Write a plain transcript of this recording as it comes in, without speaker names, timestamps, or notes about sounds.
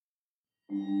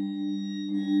I'm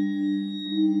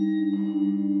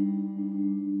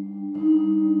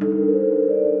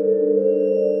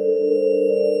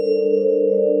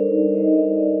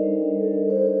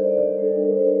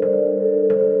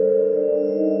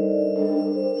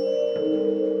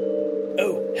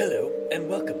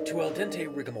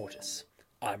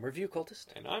Review Cultist.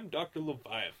 And I'm Dr.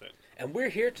 Leviathan. And we're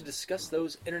here to discuss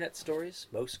those internet stories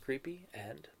most creepy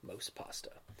and most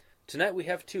pasta. Tonight we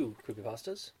have two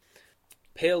creepypastas,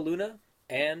 Pale Luna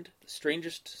and the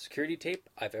Strangest Security Tape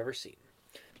I've Ever Seen.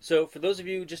 So for those of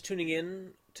you just tuning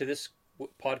in to this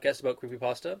podcast about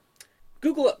creepypasta,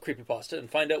 Google up creepypasta and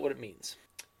find out what it means.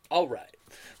 All right.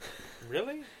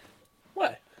 Really?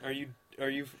 What? Are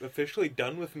you officially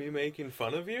done with me making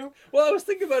fun of you? Well, I was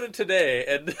thinking about it today,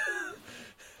 and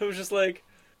I was just like,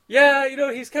 yeah,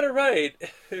 he's kind of right.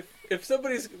 If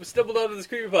somebody's stumbled onto this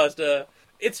creepypasta,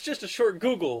 it's just a short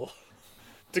Google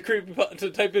to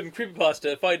type in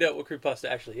creepypasta and find out what creepypasta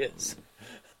actually is.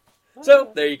 Oh.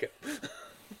 So, there you go.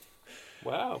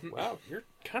 Wow, you're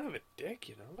kind of a dick,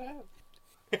 you know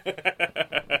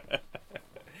that?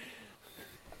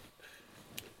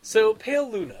 So,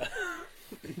 Pale Luna.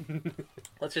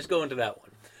 Let's just go into that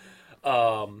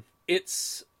one.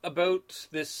 It's about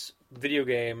this video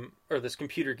game, or this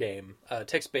computer game,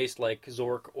 text-based like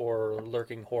Zork or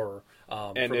Lurking Horror.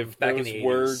 And if back in the 80s.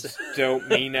 Words don't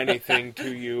mean anything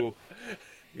to you,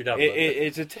 you're not.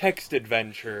 It's a text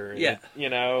adventure. Yeah,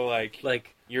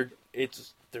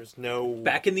 there's no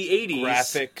back in the 80s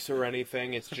graphics or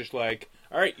anything. It's just like,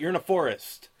 all right, you're in a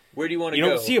forest. Where do you want to go?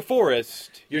 You don't see a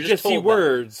forest. You just see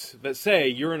words that say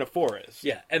you're in a forest.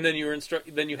 Yeah, and then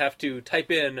Then you have to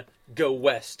type in "go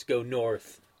west," "go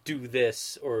north," "do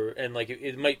this," and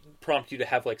it might prompt you to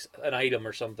have like an item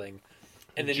or something,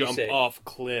 and then jump you say off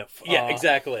cliff. Yeah,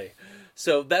 exactly.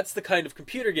 So that's the kind of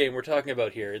computer game we're talking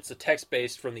about here. It's a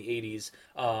text-based from the 80s,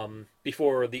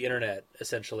 before the internet.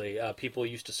 Essentially, people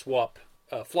used to swap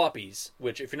floppies.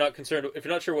 Which, if you're not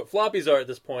sure what floppies are at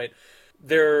this point,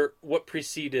 they're what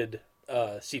preceded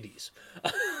CDs.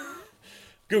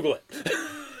 Google it.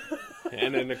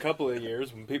 And in a couple of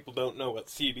years, when people don't know what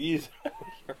CDs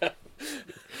are,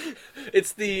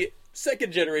 it's the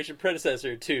second generation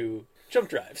predecessor to jump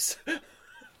drives.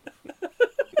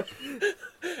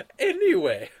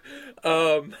 Anyway,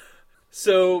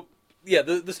 so yeah,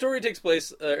 the story takes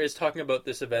place is talking about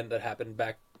this event that happened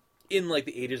back in like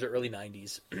the 80s or early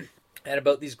 90s, and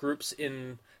about these groups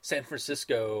in San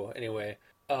Francisco, anyway,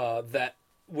 that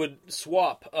would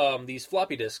swap these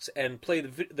floppy disks and play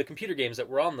the computer games that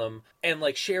were on them and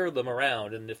like share them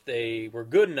around. And if they were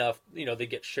good enough, they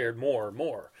get shared more and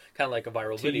more, kind of like a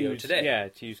viral video today. Yeah,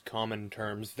 to use common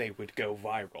terms, they would go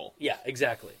viral. Yeah,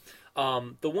 exactly.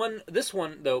 This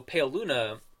one though, Pale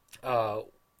Luna,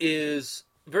 is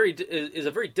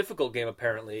a very difficult game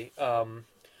apparently,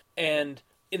 and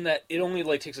in that it only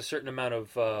like takes a certain amount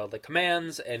of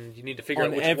commands, and you need to figure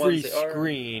out which ones they are. On every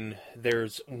screen,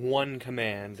 there's one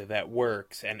command that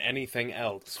works, and anything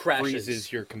else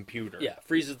freezes your computer. Yeah,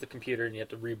 freezes the computer, and you have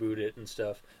to reboot it and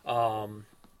stuff.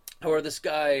 However, this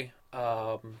guy,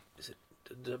 it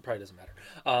probably doesn't matter.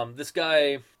 This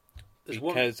guy.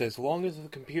 Because as long as the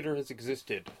computer has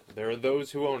existed, there are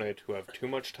those who own it who have too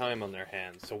much time on their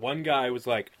hands. So one guy was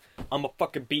like, "I'm a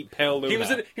fucking beat Pale Luna." He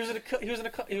was a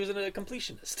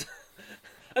completionist,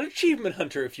 an achievement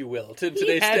hunter, if you will. To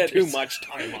today's standards, too much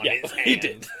time on his hands. He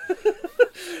did.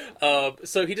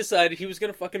 So he decided he was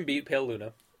going to fucking beat Pale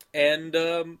Luna, and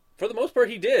for the most part,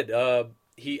 he did.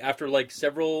 He after like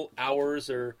several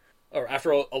hours or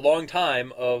after a long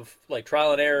time of like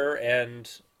trial and error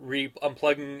and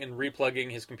unplugging and replugging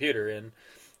his computer in,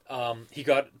 he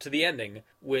got to the ending,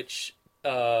 which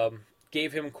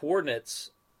gave him coordinates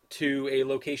to a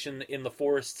location in the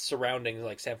forest surrounding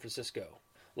like San Francisco,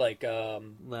 like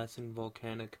Lassen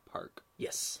Volcanic Park.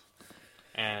 Yes.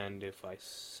 And if I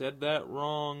said that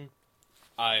wrong,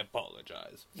 I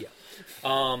apologize. Yeah.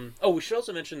 We should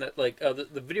also mention that like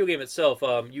the video game itself,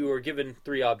 you are given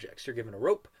 3 objects. You're given a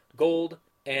rope, gold,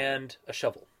 and a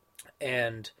shovel.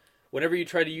 And whenever you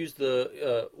try to use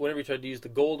the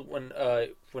gold when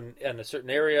in a certain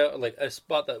area, like a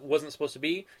spot that wasn't supposed to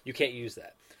be, you can't use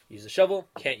that. Use the shovel,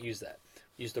 can't use that.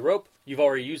 Use the rope, you've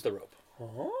already used the rope.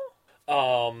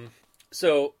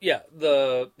 So yeah,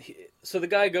 the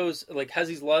guy goes like has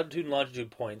these latitude and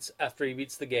longitude points after he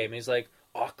beats the game, and he's like,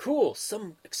 "Oh, cool!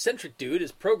 Some eccentric dude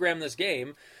has programmed this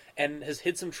game and has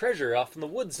hid some treasure off in the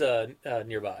woods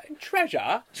nearby.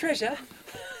 Treasure.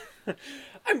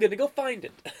 I'm gonna go find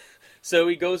it." So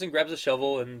he goes and grabs a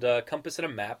shovel and compass and a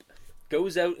map,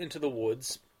 goes out into the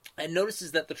woods, and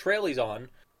notices that the trail he's on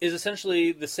is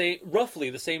essentially roughly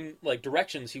the same like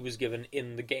directions he was given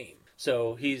in the game.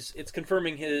 So it's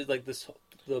confirming his like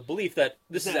the belief that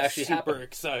this is actually super happening.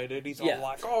 excited. He's Yeah. all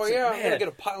like, "Oh It's yeah, like, I'm gonna man. get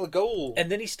a pile of gold."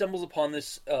 And then he stumbles upon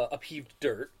this upheaved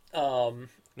dirt. Now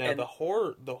and-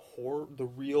 the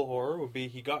real horror would be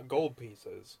he got gold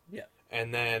pieces. Yeah.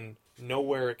 And then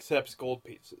nowhere accepts gold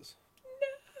pieces.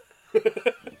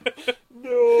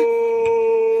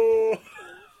 No.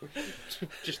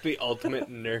 Just the ultimate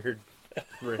nerd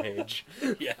rage.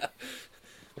 Yeah.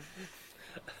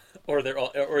 Or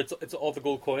it's all the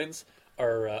gold coins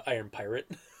are Iron Pirate,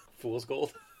 Fool's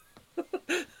Gold.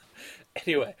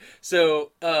 Anyway,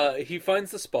 so he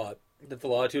finds the spot that the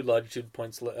longitude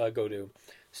points go to,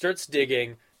 starts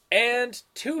digging, and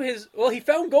he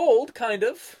found gold, kind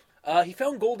of. He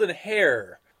found golden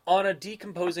hair on a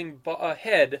decomposing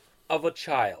head of a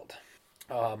child.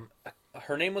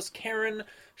 Her name was Karen.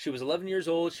 She was 11 years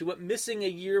old. She went missing a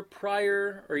year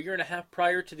and a half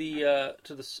prior to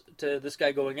this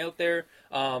guy going out there.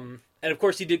 And of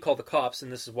course, he did call the cops,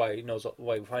 and this is why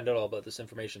why we find out all about this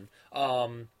information.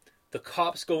 The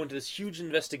cops go into this huge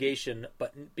investigation,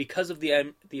 but because of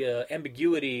the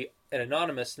ambiguity and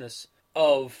anonymousness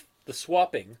of the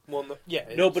swapping,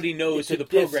 nobody knows who the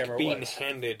programmer being was.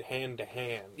 handed hand to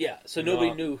hand. Yeah, so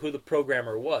nobody knew who the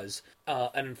programmer was,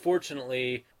 and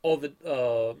unfortunately, all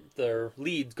their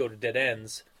leads go to dead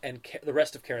ends, and the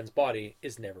rest of Karen's body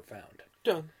is never found.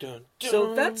 Dun, dun, dun.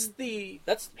 So that's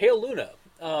Pale Luna.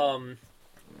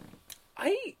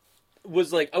 I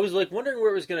was wondering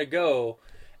where it was going to go.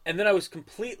 And then I was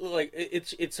completely like,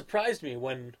 it surprised me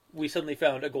when we suddenly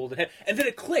found a golden hair, and then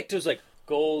it clicked. It was like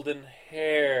golden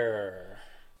hair.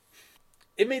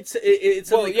 It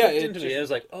suddenly clicked into me. And I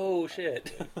was like, oh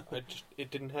shit.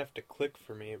 It didn't have to click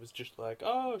for me. It was just like,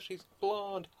 oh, she's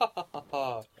blonde, ha ha ha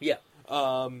ha. Yeah.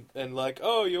 And like,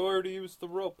 oh, you already used the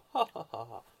rope, ha ha ha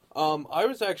ha. I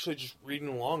was actually just reading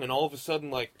along, and all of a sudden,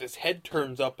 like, this head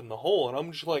turns up in the hole, and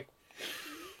I'm just like,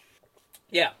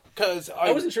 yeah. Because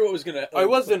I wasn't sure what was gonna. I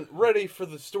wasn't ready for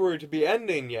the story to be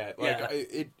ending yet. Like, Yeah.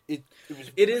 it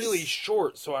was really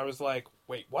short, so I was like,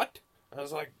 wait, what? I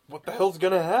was like, what the hell's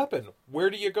gonna happen? Where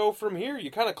do you go from here?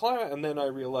 You kind of climb it, and then I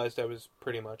realized I was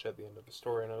pretty much at the end of the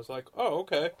story, and I was like, oh,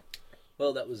 okay.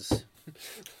 Well, that was.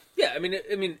 Yeah, I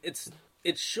mean, it's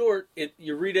short.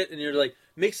 You read it, and you're like,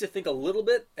 makes you think a little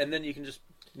bit, and then you can just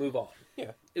move on.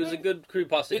 Yeah, it was a good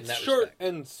creepypasta in that It's short respect.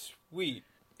 and sweet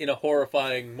In a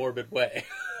horrifying, morbid way.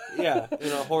 Yeah,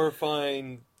 in a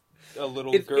horrifying, a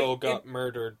little girl got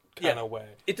murdered kind of way.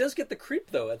 It does get the creep,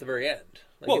 though, at the very end.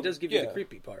 It does give you the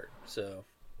creepy part. So,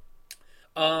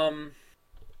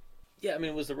 yeah, I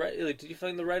mean, was the writing... Like, did you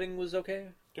find the writing was okay?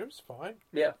 It was fine.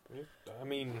 Yeah. I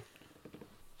mean,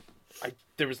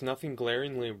 there was nothing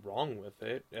glaringly wrong with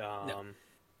it. No.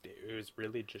 It was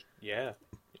really just,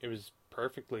 it was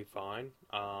perfectly fine.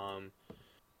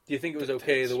 Do you think it was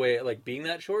okay the way, like, being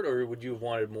that short, or would you have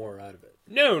wanted more out of it?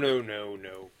 No.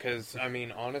 Because, I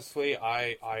mean, honestly,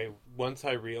 I once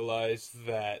I realized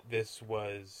that this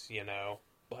was,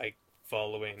 like,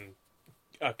 following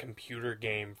a computer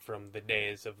game from the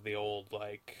days of the old,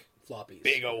 like... Floppies.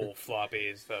 Big old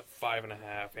floppies, the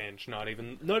 5.5 inch, not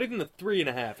even the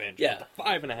 3.5 inch, yeah,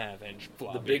 but the 5.5 inch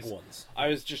floppies. The big ones. I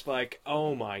was just like,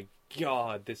 oh my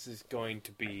god, this is going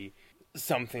to be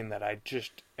something that I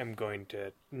just am going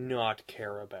to not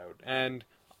care about. And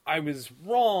I was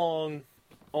wrong,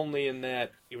 only in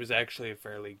that it was actually a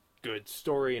fairly good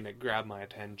story, and it grabbed my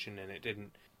attention, and it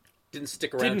didn't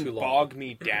stick around too long. Bog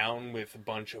me down with a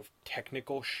bunch of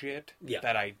technical shit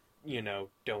that I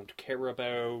don't care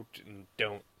about and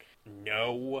don't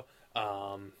know,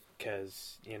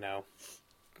 because,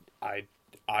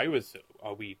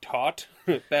 we taught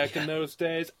back in those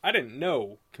days. I didn't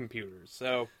know computers,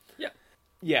 so...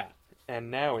 Yeah, and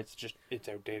now it's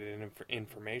outdated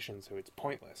information, so it's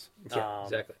pointless. Yeah,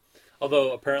 exactly.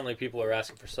 Although, apparently people are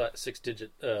asking for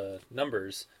six-digit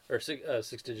numbers, or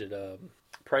six-digit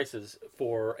prices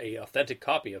for a authentic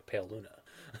copy of Pale Luna.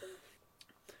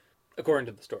 According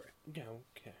to the story. Yeah,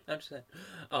 okay. I'm just saying.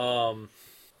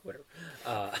 Whatever.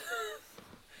 I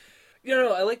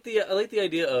like the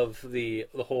idea of the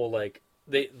whole, like,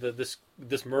 this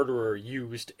murderer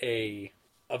used a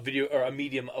video or a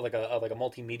medium, like a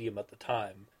multi-medium at the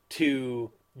time,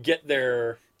 to get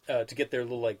their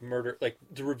little, like, murder, like,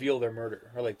 to reveal their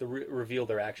murder, or like to reveal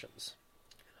their actions.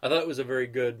 I thought it was a very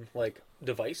good, like,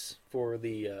 device for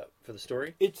the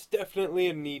story. It's definitely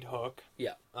a neat hook.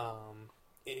 Yeah.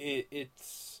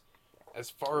 It's, as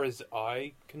far as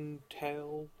I can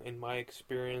tell, in my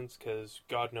experience, because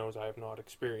God knows I have not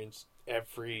experienced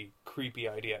every creepy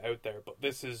idea out there, but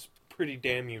this is pretty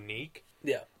damn unique.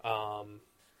 Yeah.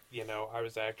 I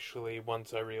was actually,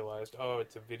 once I realized, oh,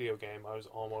 it's a video game, I was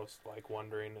almost like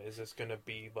wondering, is this gonna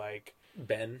be like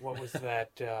Ben. what was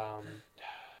that?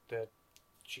 That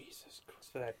Jesus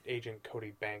Christ, that Agent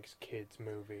Cody Banks kids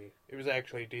movie. It was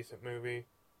actually a decent movie.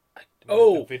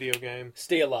 Oh, the video game.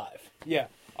 Stay Alive. Yeah,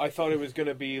 I thought it was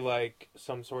gonna be like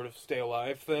some sort of Stay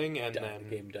Alive thing, and Down then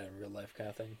the game, down in real life kind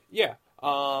of thing. yeah.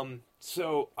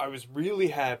 So I was really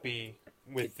happy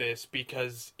with this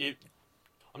because it.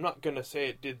 I'm not gonna say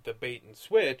it did the bait and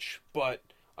switch, but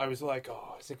I was like,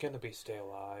 oh, is it gonna be Stay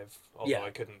Alive? Although Yeah. I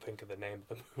couldn't think of the name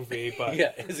of the movie, but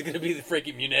Yeah, is it going to be the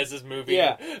Frankie Muniz's movie?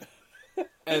 yeah.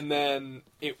 And then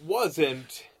it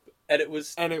wasn't, And it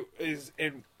was... and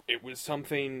it was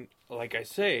something, like I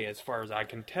say, as far as I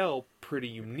can tell, pretty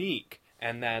unique,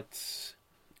 and that's.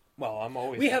 Well, I'm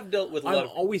always. We have dealt with a lot I'm of...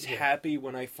 always happy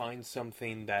when I find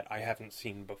something that I haven't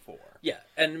seen before. Yeah,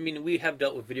 and I mean, we have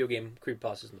dealt with video game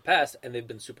creepypastas in the past, and they've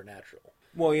been supernatural.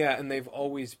 Well, yeah, and they've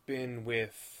always been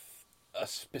with a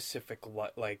specific,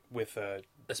 with a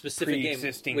specific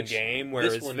pre-existing game, game,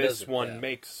 whereas this one yeah.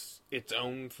 makes its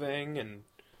own thing, and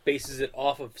bases it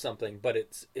off of something, but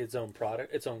it's its own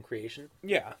product, its own creation.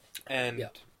 yeah, and Yeah.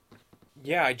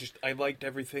 yeah, I liked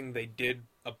everything they did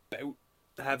about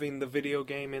having the video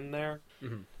game in there.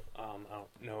 Mm-hmm. I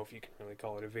don't know if you can really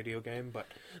call it a video game, but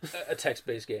A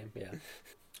text-based game, yeah.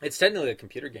 It's technically a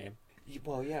computer game.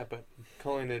 well, yeah, but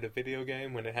calling it a video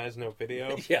game when it has no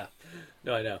video. Yeah.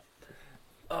 No, I know.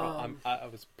 I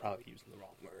was probably using the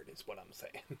wrong word, is what I'm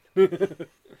saying.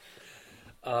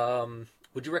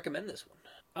 Would you recommend this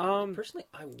one? Personally,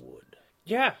 I would.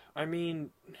 Yeah, I mean,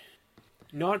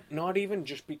 not even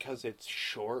just because it's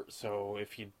short. So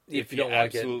if you don't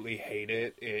like absolutely hate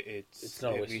it, it's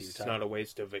not a at waste of least your it's time. not a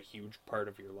waste of a huge part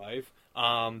of your life.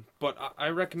 But I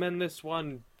recommend this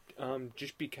one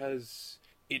just because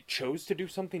it chose to do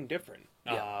something different.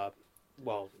 Yeah.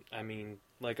 Well, I mean,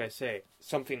 like I say,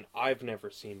 something I've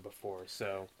never seen before.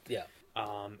 So Yeah.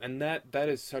 and that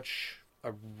is such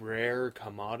a rare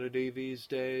commodity these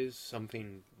days.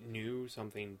 Something new,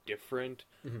 something different.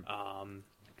 Mm-hmm.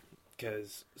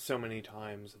 Because so many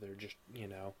times they're just,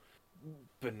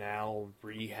 banal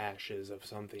rehashes of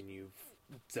something you've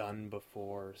done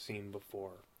before, seen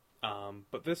before.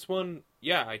 But this one,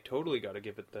 yeah, I totally got to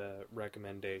give it the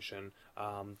recommendation.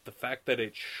 The fact that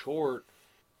it's short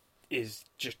is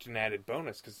just an added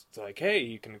bonus because it's like, hey,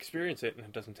 you can experience it and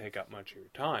it doesn't take up much of your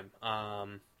time.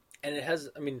 And it has,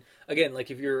 I mean, again, like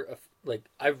if you're,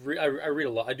 I read a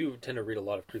lot, I do tend to read a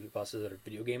lot of creepypastas that are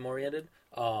video game oriented.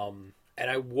 And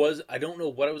I don't know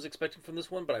what I was expecting from this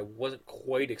one, but I wasn't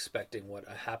quite expecting what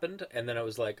happened. And then I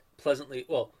was like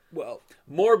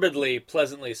morbidly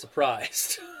pleasantly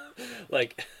surprised.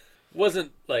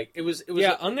 Wasn't like, it was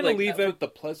yeah, I'm going to like, leave out the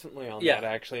pleasantly on that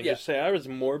actually and just say I was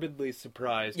morbidly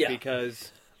surprised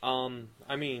because,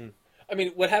 I mean,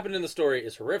 what happened in the story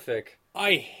is horrific.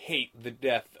 I hate the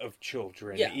death of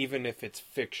children, Yeah. even if it's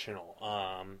fictional.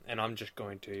 And I'm just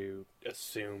going to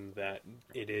assume that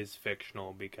it is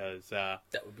fictional because That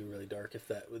would be really dark if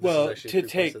that was well, actually to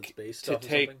take based to off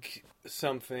take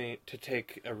something to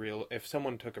take a real if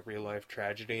someone took a real life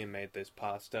tragedy and made this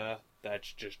pasta,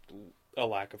 that's just a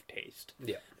lack of taste.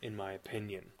 Yeah. In my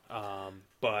opinion.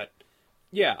 But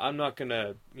yeah, I'm not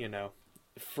gonna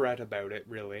fret about it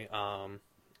really.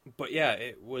 But yeah,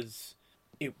 it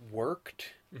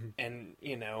worked, and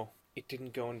it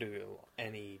didn't go into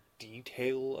any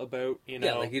detail about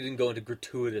Yeah, like he didn't go into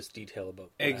gratuitous detail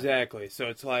about that. exactly. So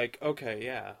it's like, okay,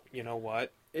 yeah, you know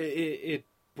what? It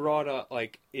brought up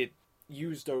it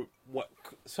used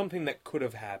something that could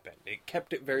have happened. It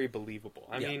kept it very believable.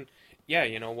 I mean, yeah,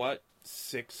 you know what?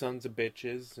 6 sons of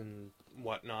bitches and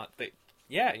whatnot.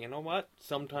 You know what?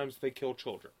 Sometimes they kill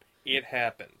children. It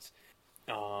happens.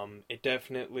 It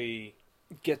definitely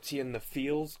gets you in the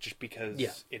feels just because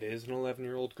it is an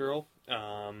 11-year-old girl.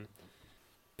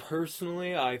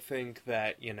 Personally, I think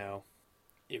that,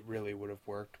 it really would have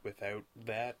worked without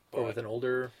that. But, Or with an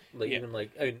older, even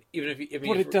if you...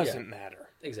 but it doesn't matter.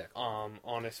 Exactly.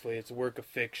 Honestly, it's a work of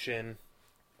fiction.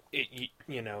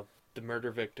 The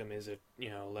murder victim is a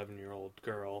 11-year-old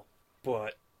girl,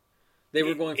 but they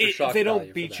were going for shock they value don't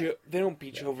for beat that. you. They don't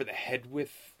beat you over the head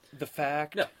with the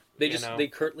fact. No, they just they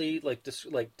curtly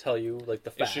tell you the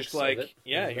facts. It's just like, of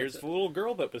it, here's the little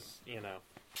girl that was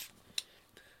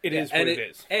It is and what it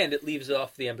is, and it leaves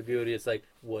off the ambiguity. It's like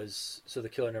so the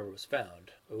killer never was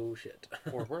found. Oh shit,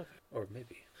 or worth it. or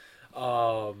maybe.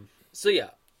 So yeah,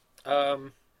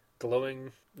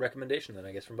 glowing recommendation then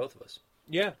I guess from both of us.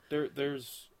 Yeah,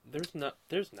 there's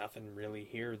nothing really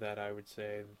here that I would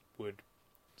say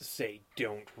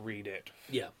don't read it.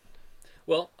 Yeah.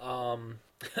 Well,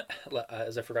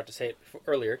 as I forgot to say it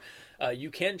earlier, you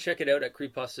can check it out at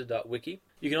creepypasta.wiki.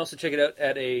 You can also check it out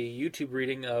at a YouTube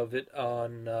reading of it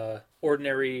on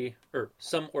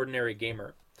Some Ordinary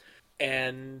Gamer.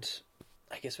 And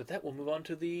I guess with that, we'll move on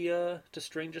to the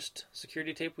strangest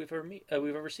security tape we've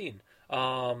ever seen.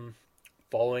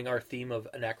 Following our theme of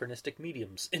anachronistic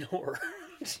mediums in horror.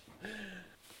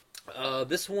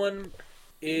 This one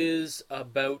is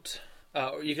about.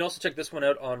 You can also check this one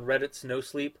out on Reddit's No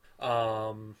Sleep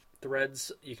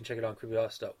threads. You can check it on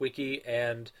creepypasta.wiki,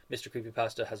 and Mr.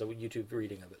 Creepypasta has a YouTube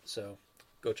reading of it. So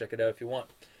go check it out if you want.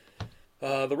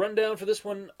 The rundown for this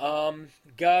one: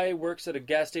 guy works at a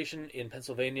gas station in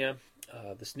Pennsylvania.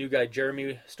 This new guy,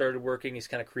 Jeremy, started working. He's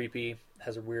kind of creepy,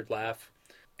 has a weird laugh,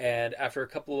 and after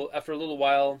a little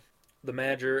while, the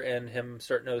manager and him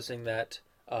start noticing that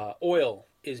oil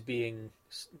is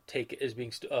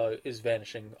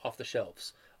vanishing off the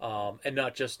shelves, and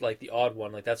not just like the odd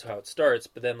one. Like that's how it starts,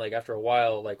 but then like after a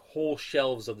while, like whole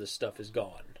shelves of this stuff is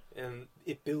gone. And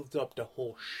it builds up to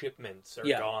whole shipments are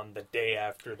Yeah. gone the day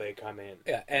after they come in.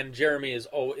 Yeah, and Jeremy it's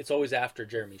always after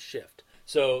Jeremy's shift.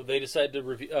 So they decide to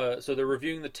review. So they're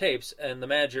reviewing the tapes, and the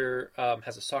manager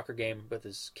has a soccer game with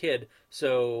his kid.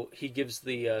 So he gives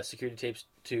the security tapes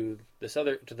to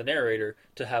the narrator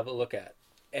to have a look at.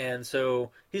 And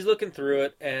so he's looking through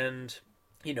it, and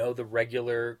the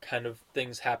regular kind of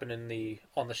things happen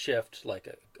on the shift.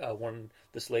 Like when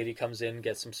this lady comes in,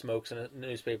 gets some smokes in a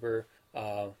newspaper.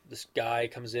 This guy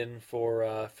comes in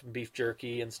for beef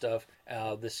jerky and stuff.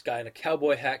 This guy in a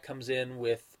cowboy hat comes in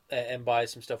and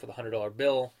buys some stuff with a $100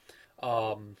 bill.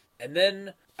 And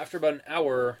then after about an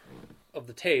hour of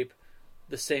the tape,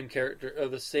 the same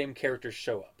characters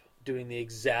show up doing the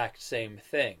exact same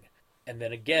thing. And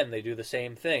then again, they do the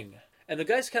same thing. And the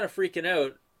guy's kind of freaking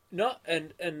out.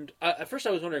 At first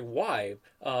I was wondering why,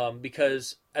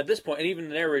 because at this point, and even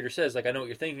the narrator says, like, I know what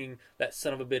you're thinking, that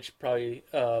son of a bitch probably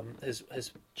has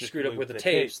screwed up with the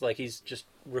tapes, like he's just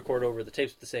recorded over the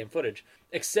tapes with the same footage.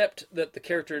 Except that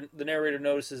the narrator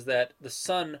notices that the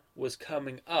sun was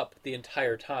coming up the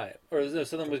entire time, or no,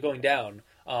 something was going down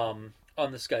on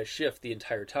this guy's shift the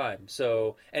entire time.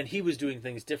 So, and he was doing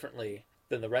things differently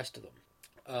than the rest of them.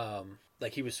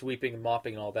 Like he was sweeping and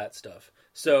mopping and all that stuff.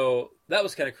 So that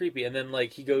was kind of creepy. And then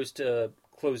like he goes to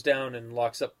close down and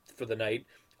locks up for the night.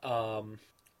 And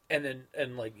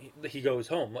he goes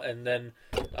home. And then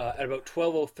at about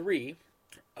 12:03,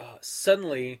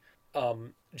 suddenly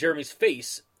Jeremy's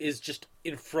face is just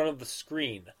in front of the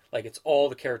screen. Like it's all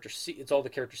the character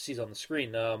sees on the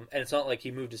screen. And it's not like he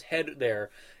moved his head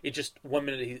there. It just 1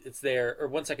 minute it's there, or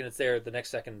 1 second it's there. The next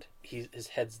second his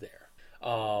head's there.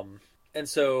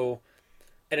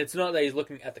 And it's not that he's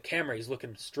looking at the camera, he's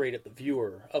looking straight at the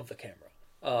viewer of the camera.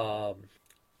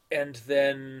 And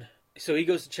then, so he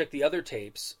goes to check the other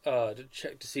tapes, to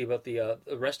see about the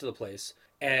rest of the place.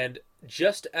 And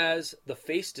just as the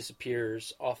face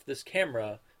disappears off this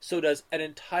camera, so does an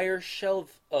entire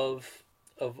shelf of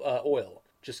oil.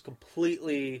 Just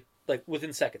completely, like,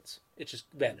 within seconds. It just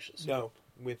vanishes. No,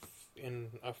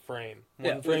 within a frame.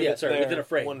 Within a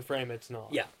frame. One frame it's not.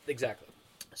 Yeah, exactly.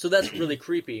 So that's really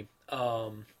creepy.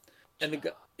 And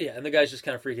the guy's just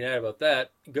kind of freaking out about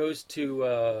that. Goes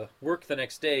to work the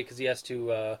next day because he has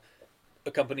to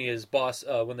accompany his boss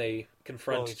when they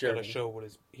confront Jeremy.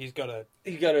 He's got to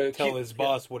tell his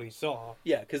boss what he saw.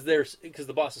 Yeah, because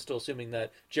the boss is still assuming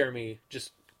that Jeremy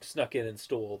just snuck in and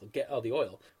stole all the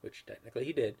oil, which technically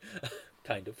he did,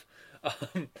 kind of.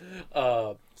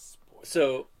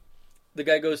 So the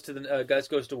guy goes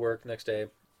to work next day.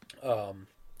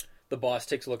 The boss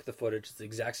takes a look at the footage. It's the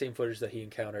exact same footage that he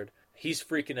encountered. He's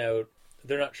freaking out.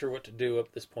 They're not sure what to do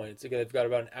at this point. They've got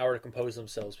about an hour to compose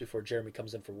themselves before Jeremy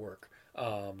comes in for work.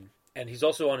 And he's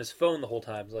also on his phone the whole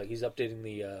time. Like he's updating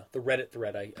the Reddit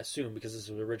thread, I assume, because this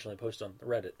was originally posted on the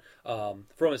Reddit,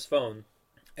 from his phone.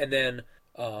 And then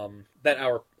that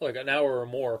hour, like an hour or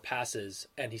more, passes,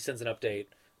 and he sends an update.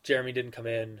 Jeremy didn't come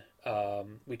in.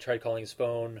 We tried calling his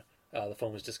phone. The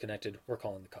phone was disconnected. We're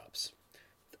calling the cops.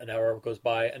 An hour goes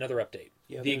by, another update.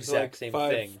 Yeah, the exact same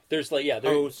thing. There's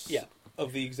posts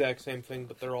of the exact same thing,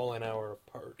 but they're all an hour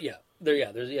apart. Yeah,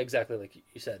 there's exactly like you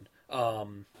said.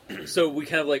 So we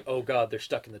kind of like, oh god, they're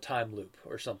stuck in the time loop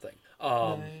or something.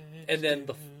 And then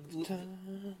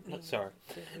sorry.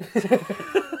 God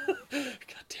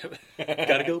damn it!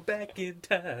 Gotta go back in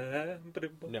time.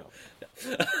 No.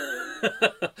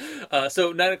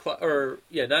 So 9 o'clock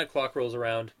rolls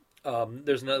around.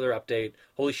 There's another update.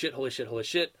 Holy shit. It's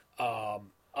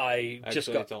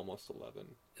almost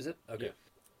 11. Is it? Okay.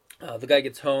 Yeah. The guy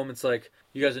gets home. It's like,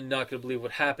 you guys are not going to believe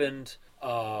what happened.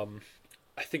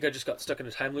 I think I just got stuck in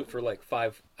a time loop for like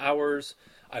 5 hours.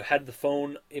 I had the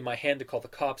phone in my hand to call the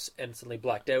cops and suddenly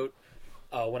blacked out.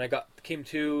 When I came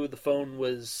to, the phone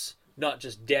was not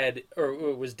just dead, or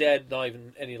it was dead, not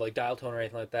even any like dial tone or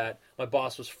anything like that. My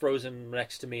boss was frozen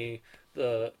next to me.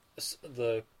 The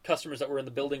customers that were in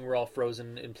the building were all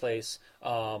frozen in place.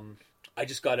 I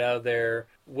just got out of there,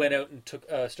 went out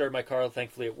and started my car.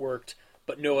 Thankfully, it worked,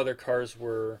 but no other cars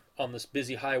were on this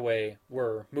busy highway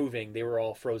were moving. They were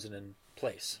all frozen in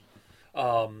place.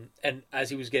 And as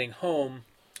he was getting home,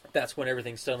 that's when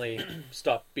everything suddenly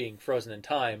stopped being frozen in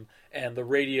time, and the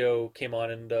radio came on,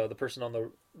 and the person on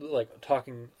the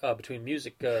talking between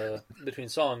music between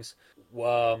songs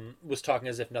was talking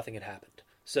as if nothing had happened.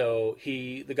 So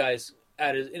the guy's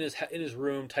in his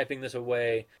room typing this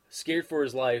away, scared for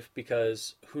his life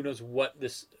because who knows what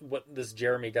this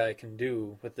Jeremy guy can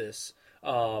do with this.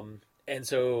 And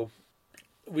so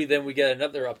we get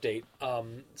another update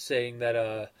saying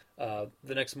that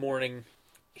the next morning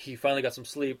he finally got some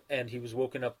sleep, and he was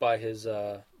woken up by his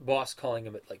boss calling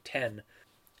him at like 10,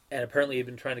 and apparently he'd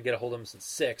been trying to get a hold of him since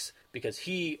 6 because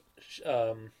he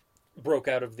broke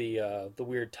out of the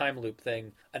weird time loop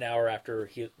thing an hour after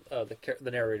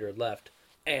the narrator had left,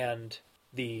 and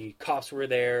the cops were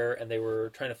there and they were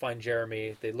trying to find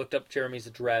Jeremy. They looked up Jeremy's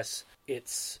address.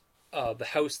 It's the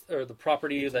house or the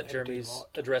property that Jeremy's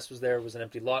address was there was an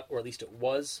empty lot, or at least it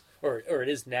was, or it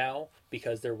is now,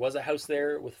 because there was a house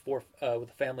there with a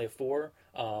family of 4,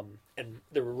 and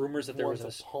there were rumors that there was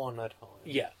upon a time.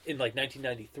 Yeah, in like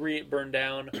 1993 it burned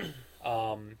down,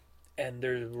 and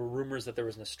there were rumors that there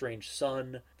was an estranged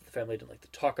son that the family didn't like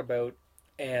to talk about,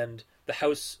 and the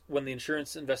house, when the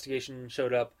insurance investigation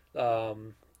showed up,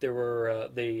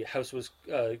 the house was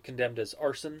condemned as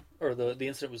arson, or the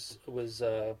incident was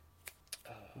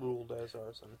ruled as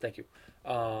arson. Thank you.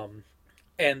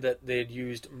 And that they had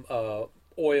used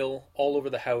oil all over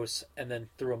the house and then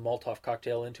threw a Molotov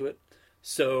cocktail into it.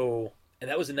 So, and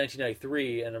that was in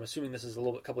 1993, and I'm assuming this is a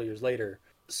couple of years later.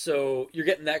 So you're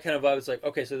getting that kind of vibe. It's like,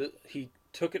 okay, so he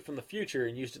took it from the future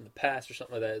and used it in the past or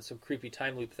something like that. It's some creepy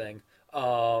time loop thing.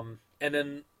 And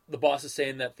then the boss is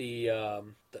saying that the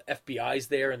FBI's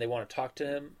there and they want to talk to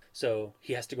him, so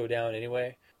he has to go down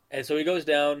anyway. And so he goes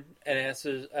down and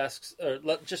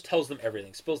just tells them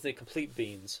everything, spills the complete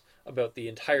beans about the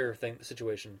entire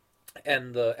situation.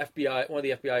 And one of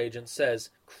the FBI agents says,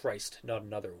 "Christ, not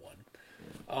another one."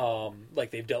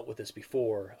 Like they've dealt with this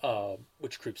before,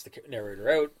 which creeps the narrator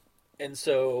out. And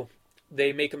so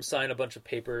they make him sign a bunch of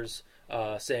papers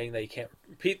saying that he can't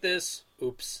repeat this.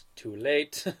 Oops, too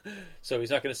late. So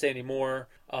he's not going to say any more.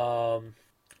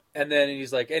 And then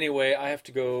he's like, anyway, I have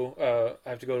to go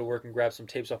to work and grab some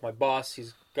tapes off my boss.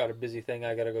 He's got a busy thing.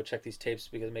 I got to go check these tapes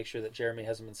because make sure that Jeremy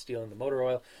hasn't been stealing the motor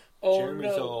oil. Oh,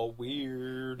 Jeremy's all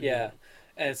weird. Yeah.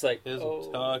 And it's like, he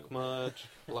doesn't talk much,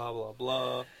 blah, blah,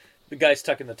 blah. The guy's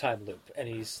stuck in the time loop, and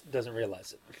he doesn't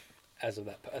realize it as of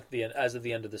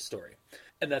the end of this story.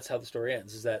 And that's how the story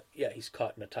ends, is that, yeah, he's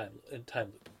caught in a time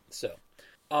loop. So,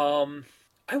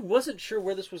 I wasn't sure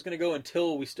where this was going to go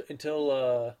until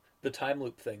the time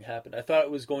loop thing happened. I thought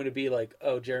it was going to be like,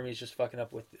 oh, Jeremy's just fucking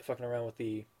around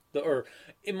with or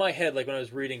in my head, like when I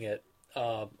was reading it,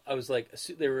 I was like,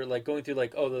 they were like going through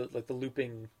like, oh, the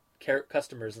looping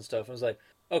customers and stuff. I was like,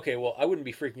 okay, well, I wouldn't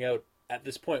be freaking out at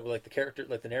this point with like the character,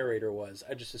 like the narrator was.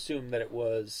 I just assumed that it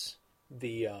was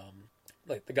the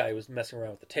guy who was messing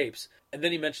around with the tapes. And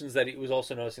then he mentions that he was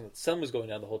also noticing that the sun was going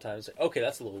down the whole time. It's like, okay,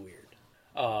 that's a little weird.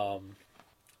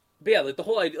 But yeah, like the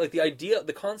whole idea, like the idea,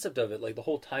 the concept of it, like the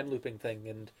whole time looping thing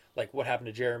and like what happened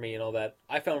to Jeremy and all that,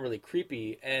 I found really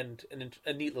creepy and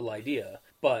a neat little idea.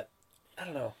 But I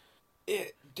don't know.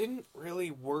 It didn't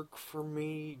really work for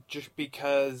me just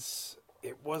because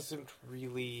it wasn't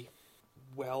really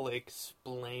well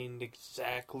explained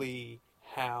exactly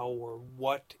how or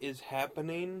what is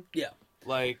happening. Yeah.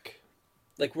 Like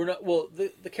we're not, well,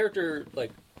 the character,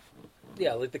 like,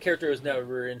 yeah, like the character is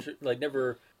never,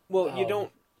 never. Well, you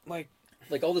don't, like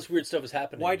all this weird stuff is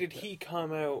happening. Why did he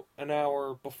come out an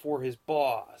hour before his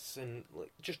boss? And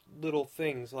like just little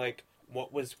things like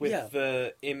what was with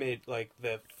the image, like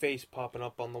the face popping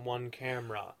up on the one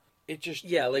camera. It just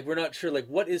like we're not sure. Like,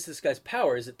 what is this guy's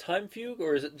power? Is it time fugue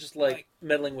or is it just like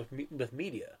meddling with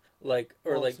media? Like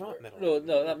or well, like it's not meddling.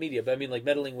 No, not media, but I mean like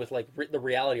meddling with like the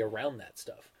reality around that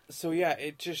stuff. So yeah,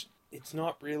 it's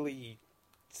not really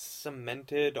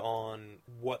cemented on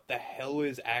what the hell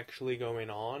is actually going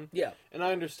on. Yeah. And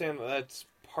I understand that that's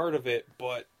part of it,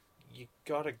 but you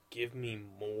gotta give me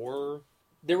more.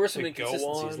 There were some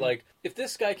inconsistencies. Like, if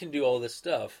this guy can do all this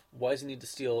stuff, why does he need to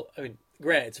steal? I mean,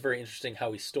 granted, it's very interesting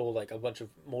how he stole like a bunch of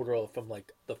motor oil from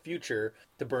like the future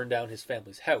to burn down his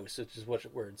family's house, which is what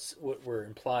we're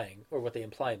implying, or what they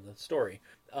imply in the story.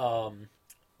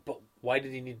 But why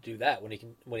did he need to do that when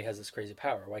he has this crazy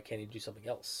power? Why can't he do something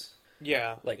else?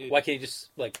 Yeah. Like, why can't he just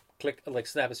like click, like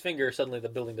snap his finger? Suddenly, the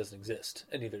building doesn't exist,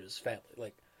 and neither does his family.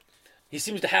 Like, he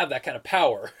seems to have that kind of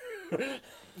power.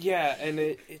 Yeah, and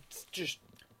it's just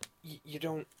you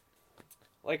don't.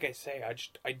 Like I say,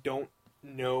 I don't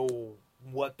know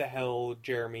what the hell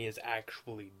Jeremy is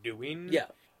actually doing. Yeah.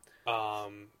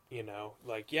 You know,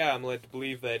 like, yeah, I'm led to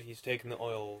believe that he's taking the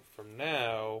oil from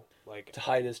now, like, to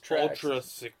hide his tracks.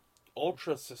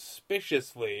 Ultra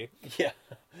suspiciously. Yeah.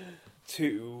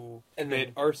 To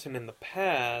commit arson in the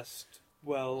past.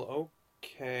 Well,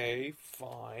 okay,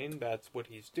 fine, that's what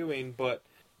he's doing, but...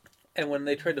 And when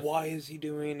they tried to... Why is he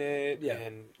doing it? Yeah.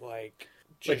 And, like...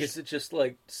 Like, is it just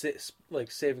like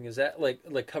saving his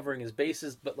like covering his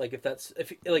bases? But like, if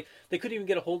they couldn't even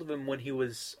get a hold of him when he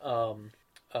was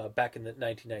back in the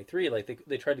 1993. Like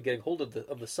they tried to get a hold of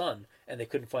the son, and they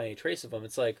couldn't find any trace of him.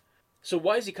 It's like, so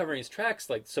why is he covering his tracks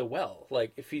like so well?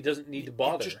 Like, if he doesn't need to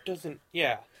bother, it just doesn't.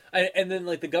 Yeah. And then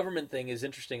like the government thing is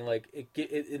interesting. Like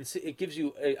it gives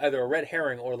you either a red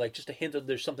herring or like just a hint that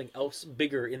there's something else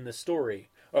bigger in the story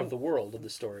of the world of the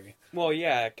story. Well,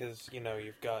 yeah, because you know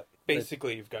you've got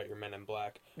your Men in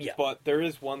Black. Yeah. But there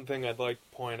is one thing I'd like to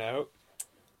point out.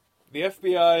 The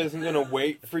FBI isn't going to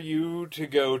wait for you to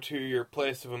go to your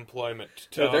place of employment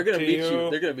to talk they're going to meet you. you.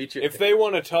 They're going to meet you. If they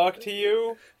want to talk to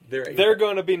you, they're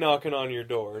going to be knocking on your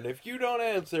door. And if you don't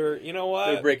answer, you know what?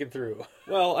 They're breaking through.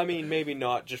 Well, I mean, maybe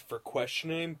not just for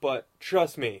questioning, but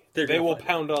trust me, they will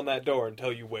pound on that door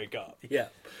until you wake up. Yeah.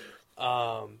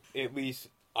 At least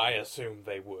I assume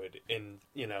they would in,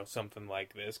 something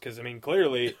like this. Because, I mean,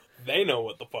 clearly they know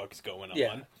what the fuck's going on.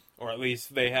 Yeah. Or at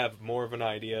least they have more of an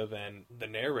idea than the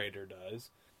narrator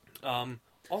does.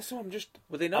 Also, I'm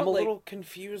a little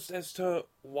confused as to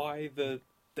why the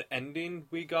ending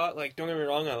we got. Like, don't get me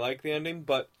wrong, I like the ending,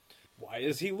 but why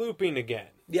is he looping again?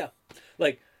 Yeah.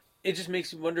 Like, it just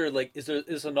makes you wonder, like, is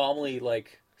this anomaly,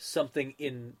 like, something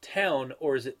in town,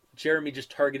 or is it Jeremy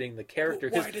just targeting the character?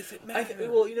 Why does it matter?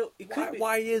 It could be.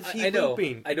 Why is he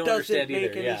looping? I don't understand either.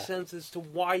 Doesn't make any sense as to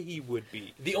why he would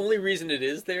be. The only reason it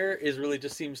is there is really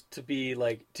just seems to be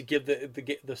like to give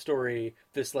the story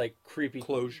this like creepy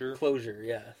closure.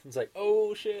 Yeah, it's like,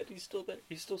 oh shit, he's still there.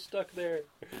 He's still stuck there.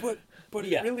 But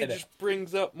it really just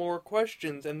brings up more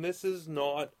questions, and this is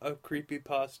not a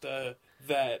creepypasta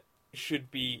that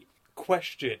should be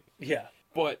questioned. Yeah.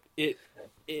 But it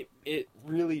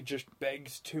really just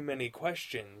begs too many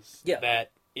questions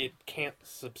that it can't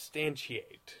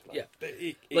substantiate.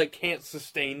 It can't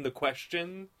sustain the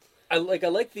question. I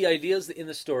like the ideas in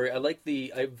the story. I like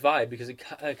the vibe because it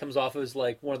comes off as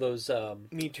like one of those.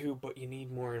 Me too, but you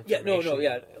need more information.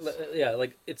 Yeah.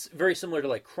 Like it's very similar to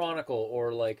like Chronicle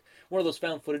or like one of those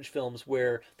found footage films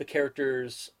where the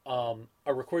characters are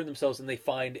recording themselves and they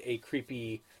find a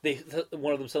creepy.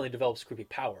 One of them suddenly develops creepy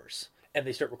powers and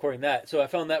they start recording that. So I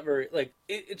found that very like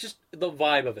it just the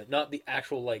vibe of it, not the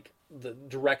actual like the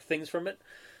direct things from it.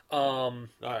 All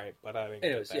right, but I didn't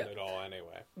get that at all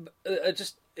anyway. At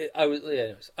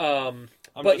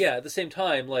the same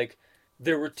time, like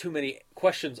there were too many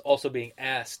questions also being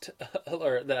asked,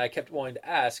 or that I kept wanting to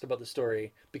ask about the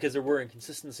story because there were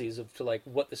inconsistencies to like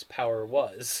what this power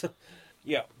was.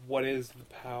 Yeah, what is the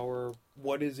power?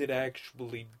 What is it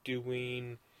actually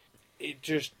doing? It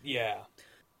just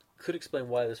could explain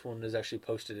why this one is actually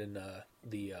posted in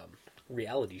the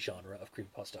reality genre of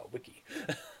Creepypasta Wiki.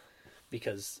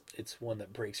 Because it's one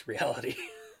that breaks reality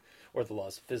or the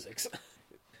laws of physics.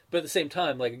 But at the same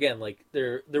time, like again, like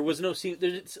there was no scene.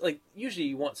 There's like usually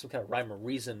you want some kind of rhyme or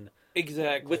reason.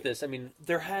 Exactly. With this, I mean,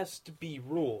 there has to be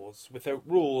rules. Without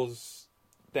rules,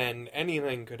 then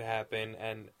anything could happen,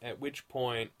 and at which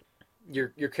point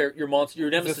your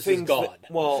nemesis is God.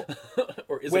 Or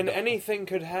is when anything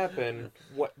could happen,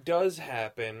 what does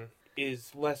happen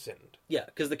is lessened. Yeah,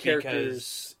 because the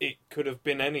characters... Because it could have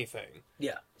been anything.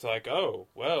 Yeah. It's like, oh,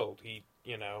 well, he,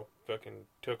 fucking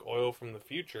took oil from the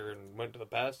future and went to the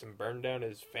past and burned down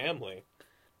his family.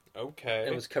 Okay.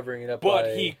 And was covering it up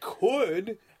But he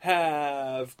could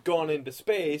have gone into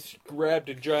space, grabbed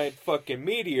a giant fucking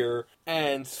meteor,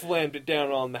 and slammed it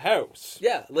down on the house.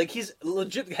 Yeah, like he's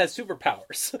legit has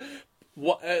superpowers.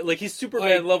 Like he's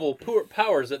Superman level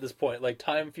powers at this point, like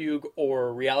time fugue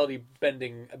or reality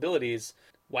bending abilities.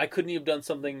 Why couldn't he have done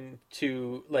something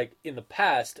to like in the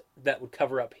past that would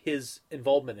cover up his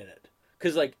involvement in it?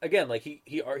 Because like again, like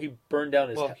he burned down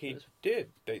his. Well, he did.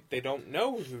 They don't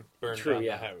know who burned down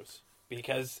the house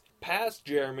because past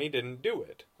Jeremy didn't do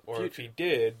it, Or if he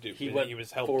did, he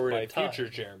was helped forward by in time. future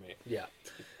Jeremy. Yeah.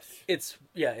 It's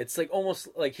like almost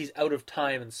like he's out of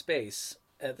time and space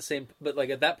at the same. But like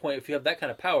at that point, if you have that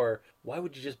kind of power, why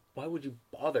would you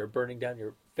bother burning down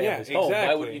your family's home?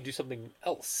 Why wouldn't you do something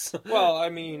else? Well, I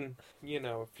mean,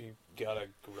 if you got a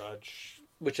grudge.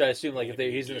 Which I assume, like, if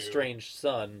he's an estranged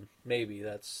son, maybe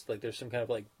that's, like, there's some kind of,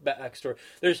 like, backstory.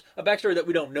 There's a backstory that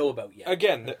we don't know about yet.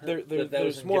 Again,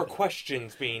 there's more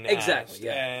questions being asked. Exactly,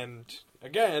 yeah. And,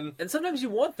 again... And sometimes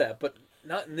you want that, but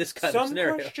not in this kind of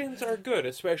scenario. Some questions are good,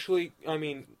 especially, I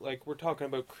mean, like, we're talking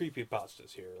about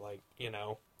creepypastas here. Like,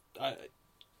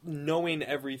 knowing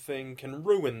everything can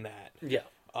ruin that. Yeah.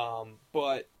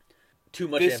 But... Too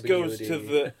much this ambiguity. Goes to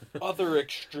the other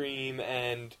extreme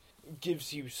and...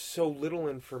 gives you so little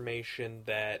information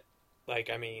that, like,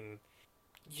 I mean,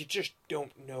 you just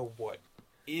don't know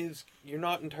you're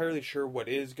not entirely sure what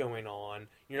is going on.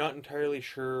 You're not entirely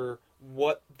sure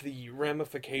what the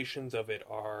ramifications of it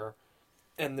are.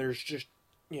 And there's just,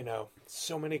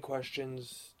 so many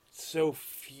questions, so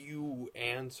few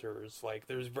answers. Like,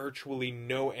 there's virtually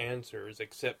no answers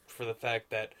except for the fact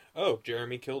that,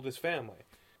 Jeremy killed his family.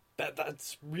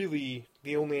 That's really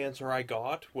the only answer I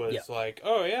got was like,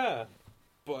 oh yeah,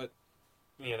 but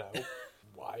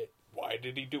why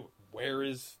did he do it? Where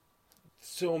is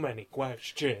so many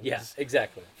questions? Yeah,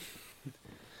 exactly.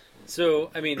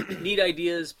 So I mean, neat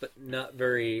ideas, but not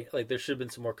very like there should have been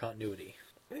some more continuity.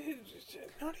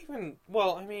 Not even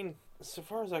well. I mean, so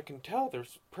far as I can tell,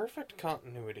 there's perfect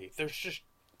continuity. There's just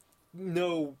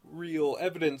no real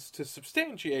evidence to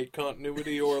substantiate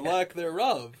continuity or lack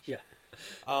thereof. Yeah.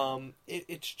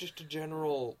 It's just a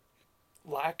general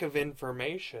lack of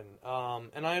information.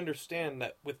 And I understand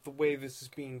that with the way this is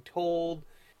being told,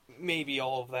 maybe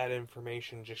all of that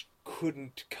information just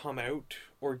couldn't come out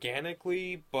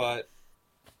organically, but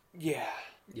yeah.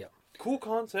 Yeah. Cool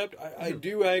concept. I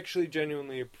do actually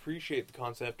genuinely appreciate the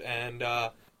concept, and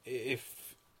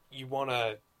if you want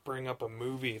to bring up a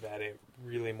movie that it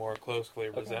really more closely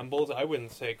resembles, I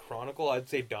wouldn't say Chronicle, I'd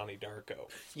say Donnie Darko.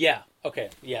 Yeah,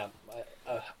 okay, yeah.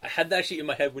 I had that actually in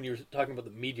my head when you were talking about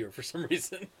the meteor for some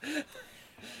reason.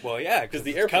 Well, yeah, because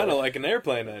it's kind of like an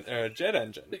airplane or a jet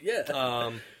engine.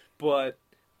 Yeah. But,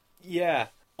 yeah,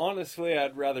 honestly,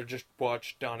 I'd rather just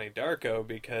watch Donnie Darko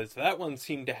because that one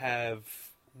seemed to have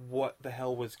what the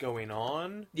hell was going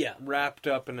on wrapped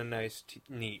up in a nice,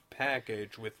 neat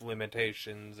package with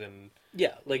limitations and...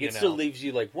 Yeah, like it still leaves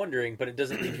you like wondering, but it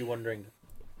doesn't leave you wondering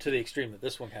to the extreme that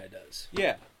this one kind of does.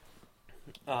 Yeah.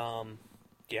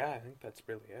 Yeah, I think that's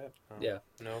really it. I don't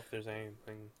know if there's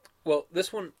anything... Well,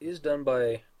 this one is done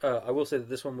by... I will say that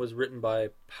this one was written by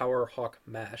Powerhawk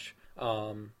Mash.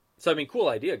 So, I mean, cool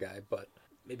idea, guy, but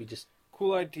maybe just...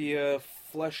 Cool idea,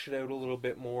 flesh it out a little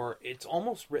bit more. It's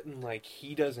almost written like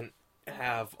he doesn't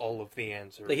have all of the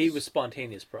answers. Like he was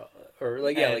spontaneous, or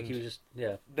like, yeah, like he was just,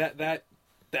 yeah.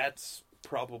 That's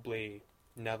probably,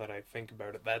 now that I think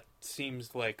about it, that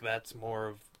seems like that's more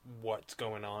of what's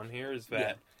going on here, is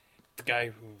that the guy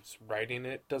who's writing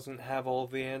it doesn't have all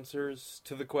the answers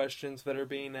to the questions that are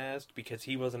being asked because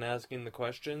he wasn't asking the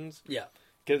questions. Yeah.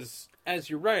 Because as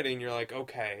you're writing, you're like,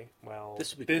 okay, well,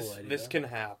 this can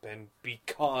happen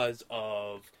because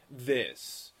of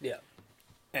this. Yeah.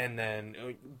 And then,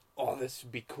 this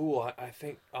would be cool. I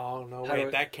think,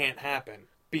 that can't happen.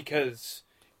 Because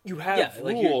you have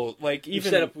rules. Like, even, you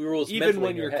set up rules even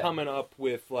when you're coming up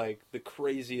with, like, the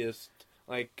craziest,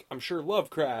 like, I'm sure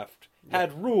Lovecraft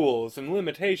had rules and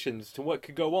limitations to what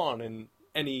could go on in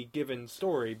any given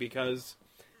story because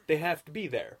they have to be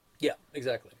there. Yeah,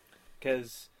 exactly.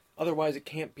 Because otherwise it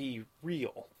can't be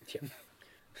real. Yeah.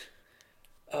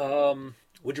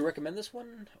 Would you recommend this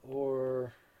one?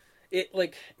 Or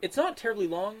it's not terribly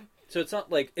long, so it's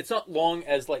not long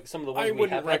as like some of the ones I we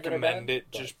wouldn't have recommend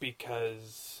it just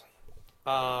because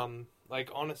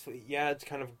honestly, yeah, it's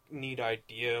kind of a neat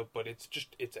idea, but it's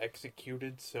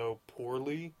executed so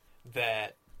poorly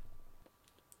that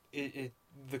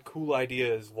the cool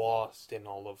idea is lost in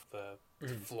all of the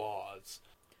flaws.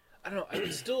 I don't know. I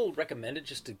would still recommend it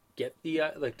just to get the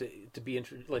to be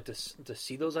to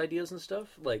see those ideas and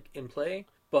stuff like in play,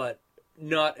 but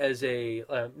not as a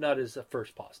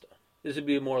first pasta. This would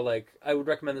be more like I would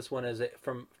recommend this one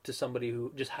to somebody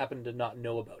who just happened to not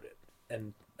know about it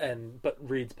but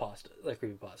reads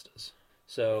creepy pastas.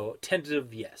 So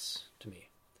tentative yes to me.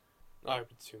 I would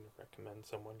sooner recommend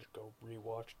someone just go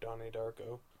rewatch Donnie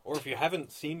Darko, or if you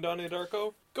haven't seen Donnie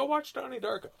Darko, go watch Donnie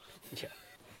Darko. Yeah.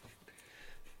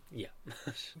 Yeah.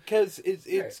 Because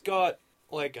it's got,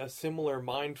 like, a similar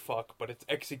mindfuck, but it's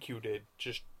executed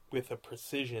just with a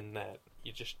precision that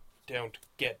you just don't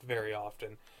get very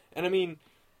often. And, I mean,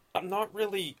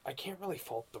 I can't really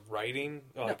fault the writing,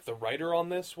 the writer on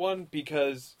this one,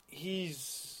 because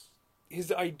his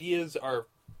ideas are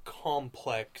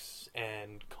complex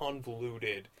and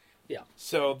convoluted. Yeah.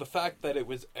 So the fact that it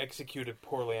was executed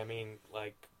poorly, I mean,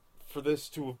 like, for this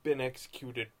to have been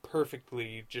executed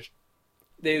perfectly, just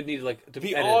They needed like to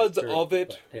the edit odds through, of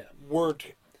it but, yeah.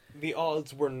 weren't. The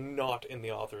odds were not in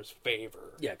the author's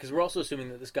favor. Yeah, because we're also assuming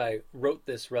that this guy wrote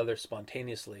this rather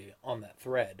spontaneously on that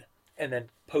thread and then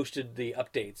posted the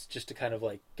updates just to kind of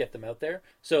like get them out there.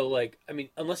 So like, I mean,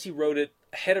 unless he wrote it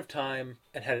ahead of time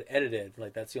and had it edited,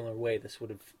 like that's the only way this would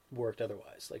have worked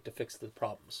otherwise, like to fix the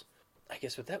problems. I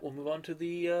guess with that, we'll move on to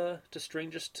the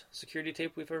strangest security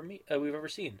tape we've ever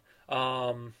seen.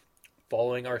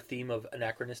 Following our theme of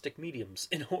anachronistic mediums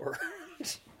in horror.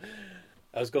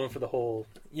 I was going for the whole...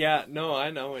 Yeah, no, I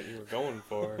know what you were going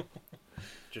for.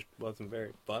 Just wasn't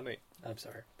very funny. I'm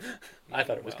sorry. I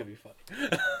thought it was going to be funny.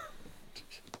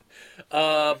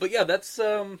 But yeah, that's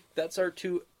our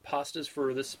two pastas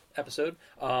for this episode.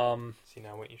 See,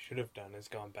 now what you should have done is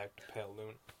gone back to Pale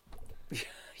Luna.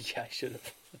 Yeah, I should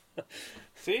have.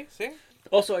 See?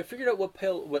 Also, I figured out what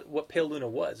Pale Luna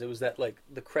was. It was that like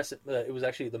the crescent. It was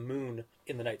actually the moon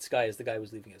in the night sky as the guy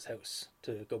was leaving his house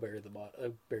to go bury the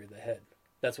head.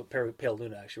 That's what Pale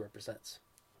Luna actually represents.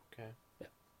 Okay. Yeah.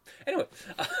 Anyway,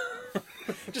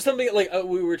 just something like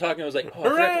we were talking. I was like, oh,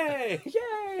 hooray!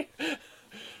 Yay!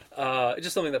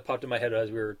 Just something that popped in my head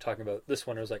as we were talking about this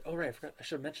one. I was like, oh right, I forgot. I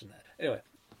should have mentioned that. Anyway,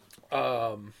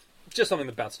 just something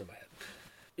that bounced in my head.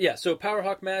 Yeah. So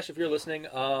Powerhawk Mash, if you're listening,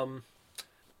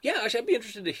 yeah, actually, I'd be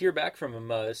interested to hear back from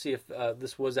him. See if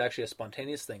this was actually a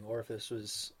spontaneous thing, or if this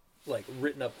was like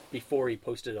written up before he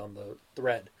posted on the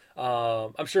thread.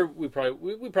 I'm sure we probably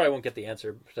won't get the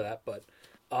answer to that, but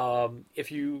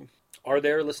if you are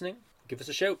there listening, give us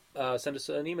a shout. Send us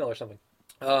an email or something.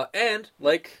 And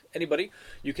like anybody,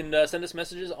 you can send us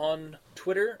messages on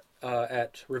Twitter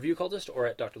at Review Cultist or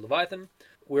at Dr. Leviathan.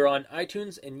 We're on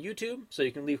iTunes and YouTube, so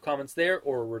you can leave comments there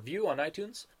or a review on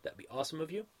iTunes. That'd be awesome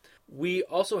of you. We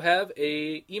also have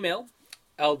a email,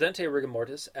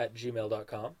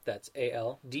 aldenterigamortis@gmail.com. That's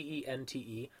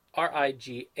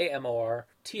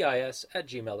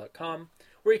aldenterigamortis@gmail.com,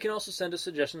 where you can also send us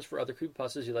suggestions for other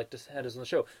creepypastas you'd like to send us on the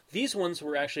show. These ones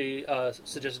were actually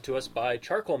suggested to us by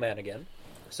Charcoal Man again,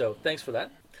 so thanks for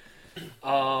that.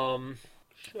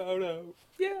 Shout out.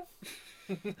 Yeah.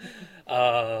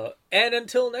 And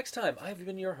until next time, I've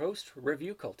been your host,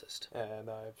 Review Cultist. And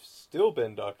I've still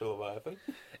been Dr. Leviathan.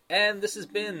 And this has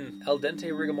been Al Dente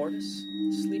Rigamortis.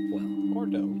 Sleep well. Or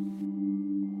don't.